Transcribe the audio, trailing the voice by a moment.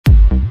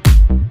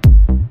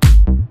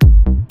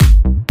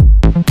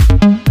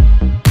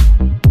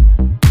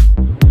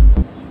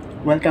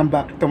Welcome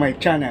back to my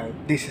channel.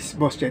 This is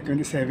Boss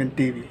J27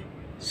 TV.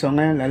 So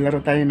ngayon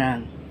lalaro tayo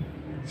ng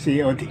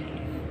COD.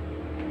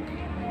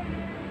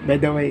 By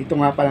the way, ito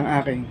nga palang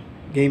aking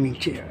gaming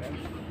chair.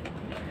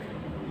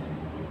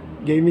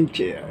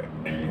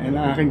 Yan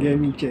ang aking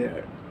gaming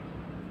chair.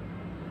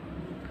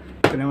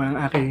 Ito naman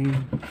ang aking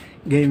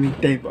gaming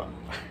table.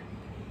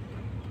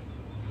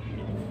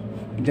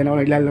 Diyan ako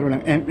naglalaro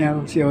ng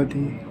ML,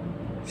 COD,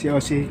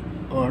 COC,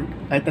 or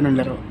kahit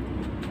anong laro.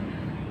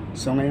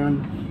 So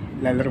ngayon,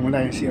 lalaro mo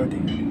tayo ng COD.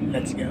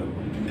 Let's go.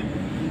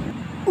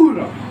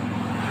 Ura!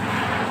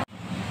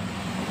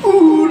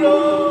 Ura!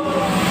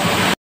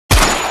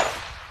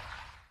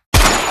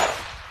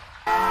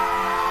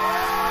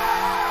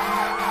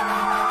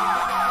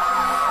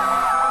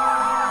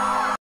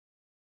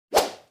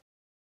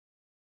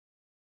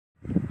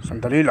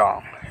 Sandali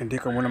lang,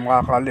 hindi ka muna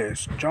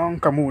makakalis. Diyan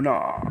ka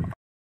muna.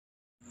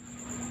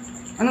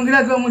 Anong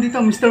ginagawa mo dito,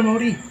 Mr.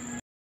 Mouri?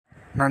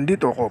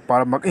 Nandito ako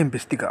para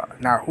mag-imbestiga.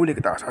 Nahuli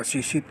kita sa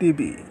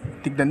CCTV.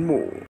 Tignan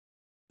mo.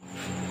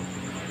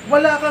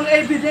 Wala kang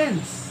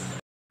evidence.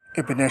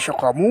 Ebidensya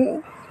ka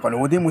mo?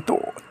 Panoodin mo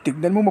to.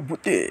 Tignan mo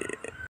mabuti.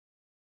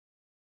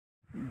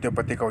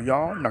 Dapat ikaw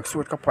yan?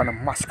 Nagsuot ka pa ng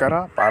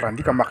maskara para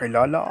hindi ka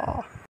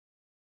makilala.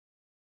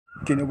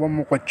 Ginawa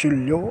mo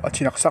kutsilyo at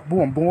sinaksak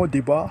mo ang bungo,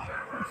 diba?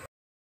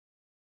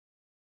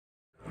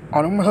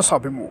 Anong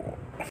masasabi mo?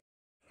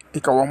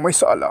 Ikaw ang may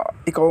sala.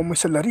 Ikaw ang may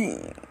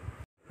salarin.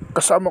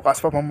 Kasama ka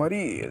sa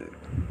pamamaril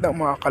ng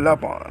mga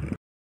kalaban.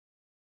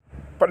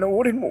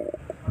 Panoorin mo.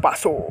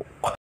 Pasok.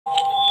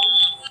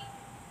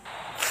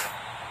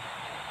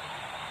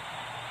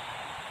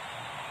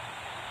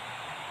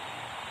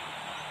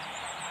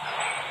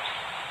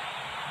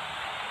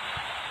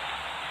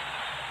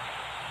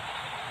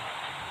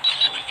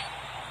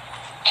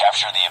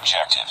 Capture the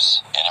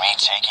objectives. Enemy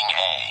taking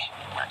A.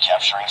 We're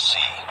capturing C.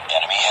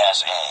 Enemy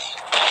has A.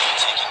 Enemy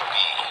taking B.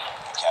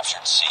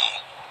 Captured C.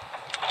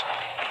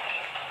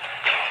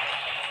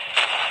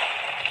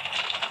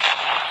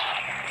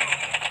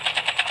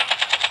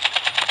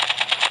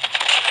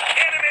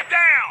 Enemy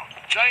down!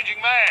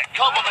 Changing mag.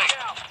 Cover me.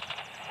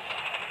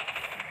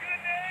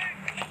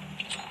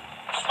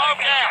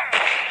 Smoke out.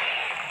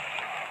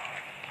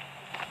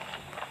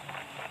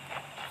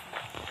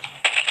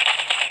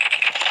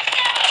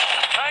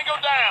 Tango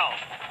down.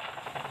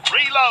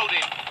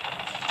 Reloading.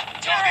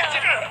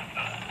 Let's go.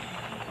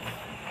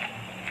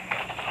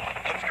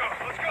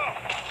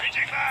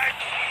 Reaching mag.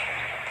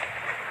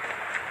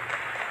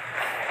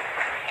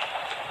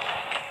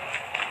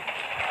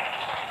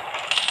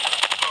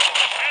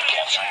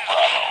 Capturing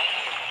Bravo.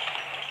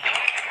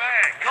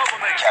 Mag, cover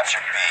me.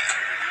 Captured B.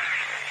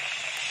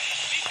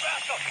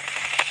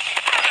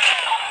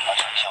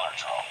 Hunter killer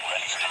drone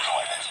ready for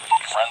deployment.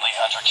 Friendly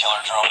hunter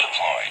killer drone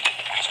deployed.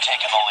 We've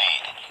taken the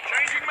lead.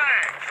 Changing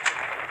mag.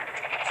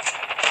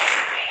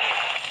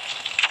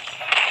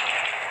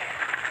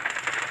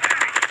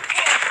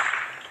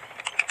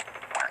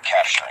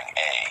 Capturing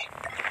A.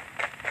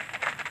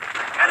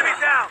 Enemy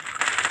down!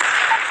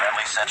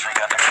 Friendly sentry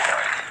gun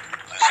deployed.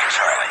 Losing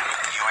Charlie.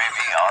 UAV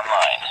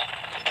online.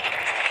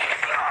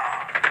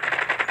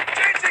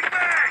 Changing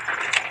mag!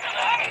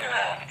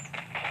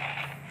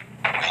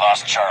 We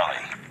lost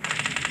Charlie.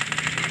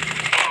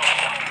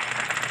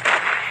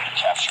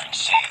 Capturing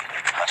C.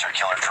 Hunter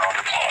killer drone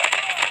deployed.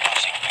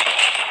 Losing B.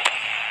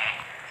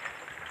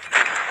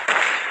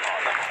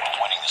 We're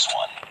winning this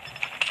one.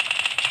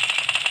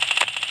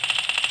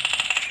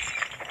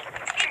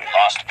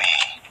 Lost B.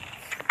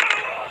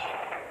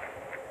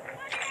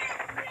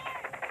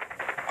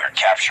 We're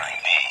capturing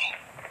B.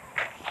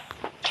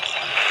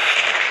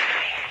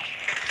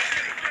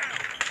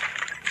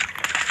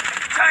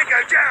 Tango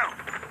down!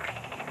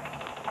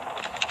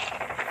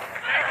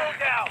 Tango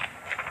down!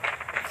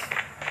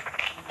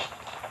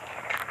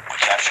 We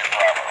captured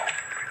Bravo.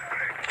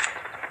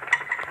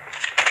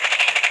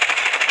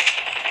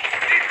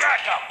 Need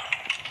backup!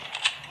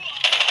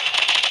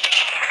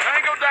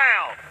 Tango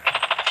down!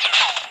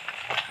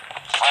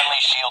 Friendly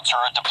shield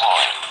turret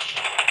deployed.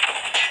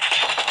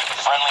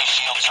 Friendly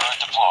shield turret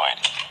deployed.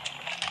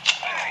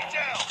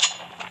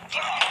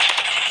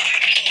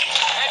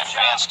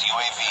 Advanced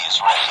UAV is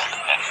ready.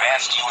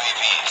 Advanced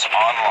UAV is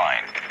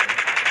online.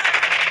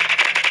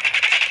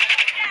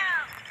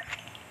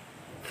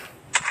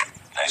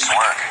 Nice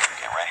work.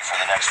 Get ready for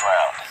the next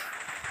round.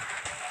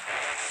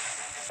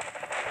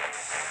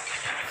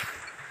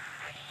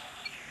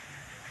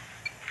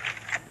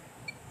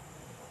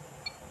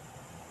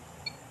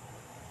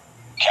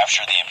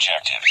 Capture the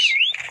objectives.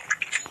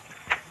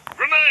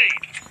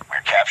 Grenade!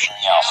 We're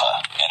capturing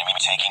Alpha. Enemy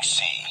taking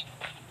C.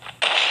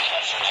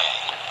 Captured A.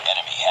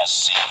 Enemy has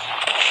C.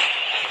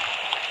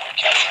 We're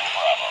capturing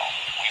Bravo.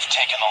 We've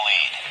taken the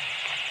lead.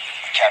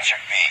 We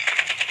captured B.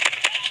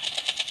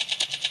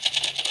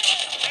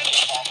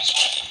 Enemy bomb is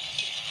ready.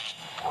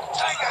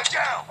 Tango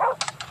down!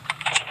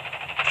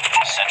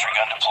 Sentry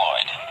gun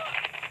deployed.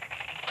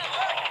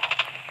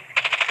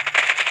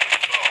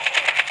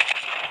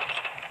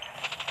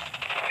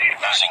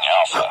 Losing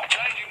Alpha.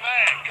 Changing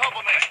mag.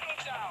 Cover me.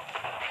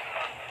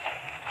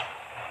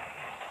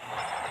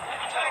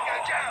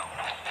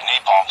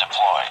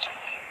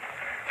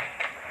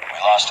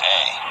 lost A.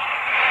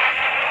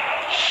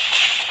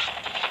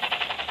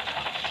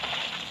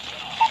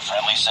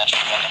 Friendly sentry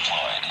gun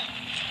deployed.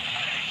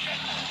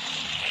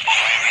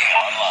 UAV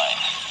online.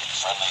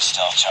 Friendly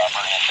stealth chopper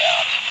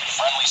inbound.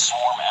 Friendly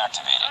swarm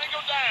activated.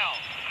 Tango down.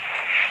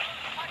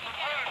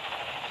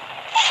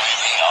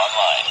 UAV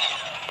online.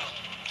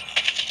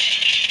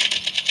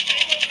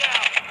 Tango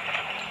down.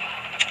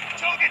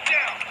 Target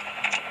down.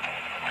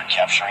 We're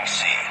capturing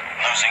C.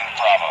 Losing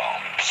Bravo.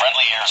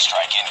 Friendly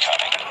airstrike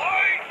incoming.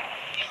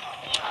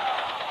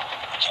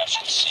 We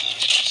captured C.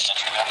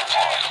 Sentry gun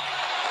deployed.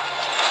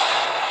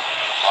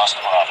 Lost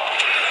Bravo.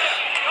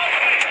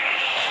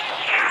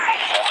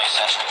 Friendly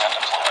sentry gun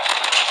deployed.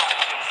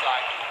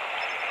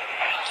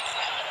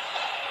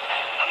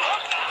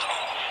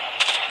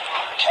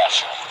 We're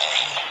capturing A.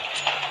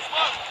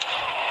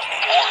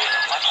 Mouri,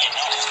 friendly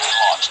nuke has been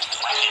launched.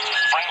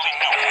 Friendly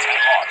nuke has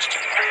been launched.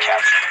 We're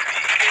capturing B.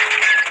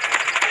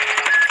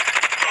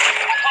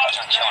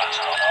 Hunter-killer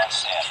drone on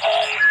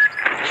standby.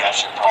 We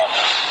captured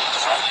Bravo.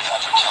 Friendly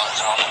hunter-killer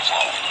drone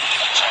deployed.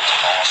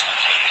 Objective almost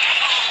complete.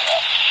 Keep it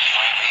up.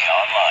 UAV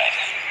online.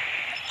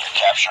 We're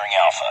capturing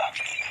Alpha.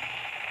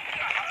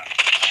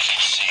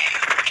 Losing C.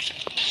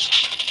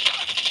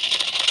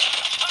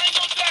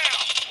 Tango down.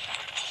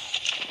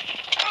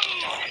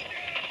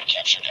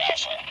 Captured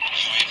Alpha.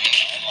 UAV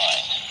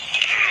online.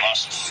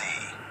 Lost C.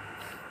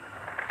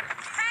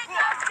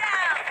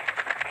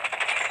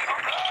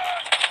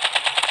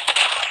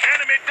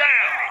 Enemy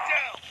down.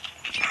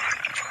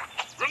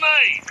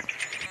 Grenade.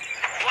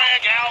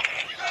 Frag out.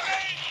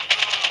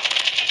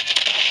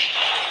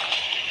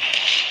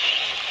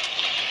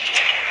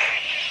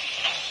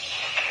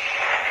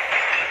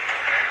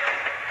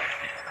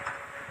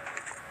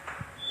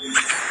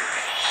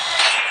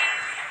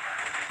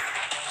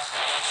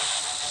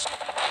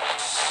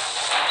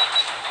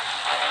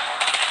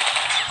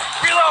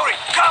 Reloading.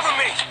 Cover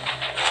me.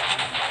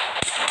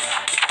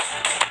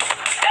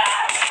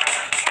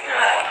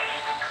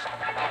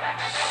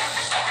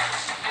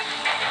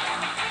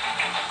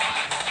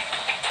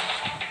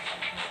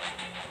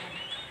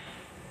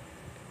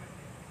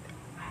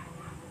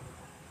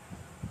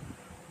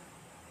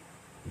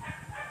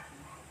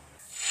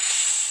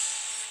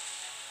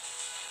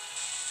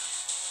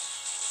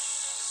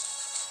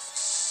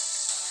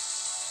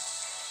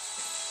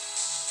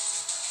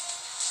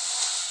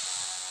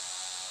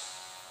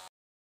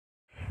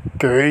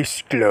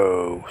 Case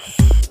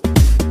closed.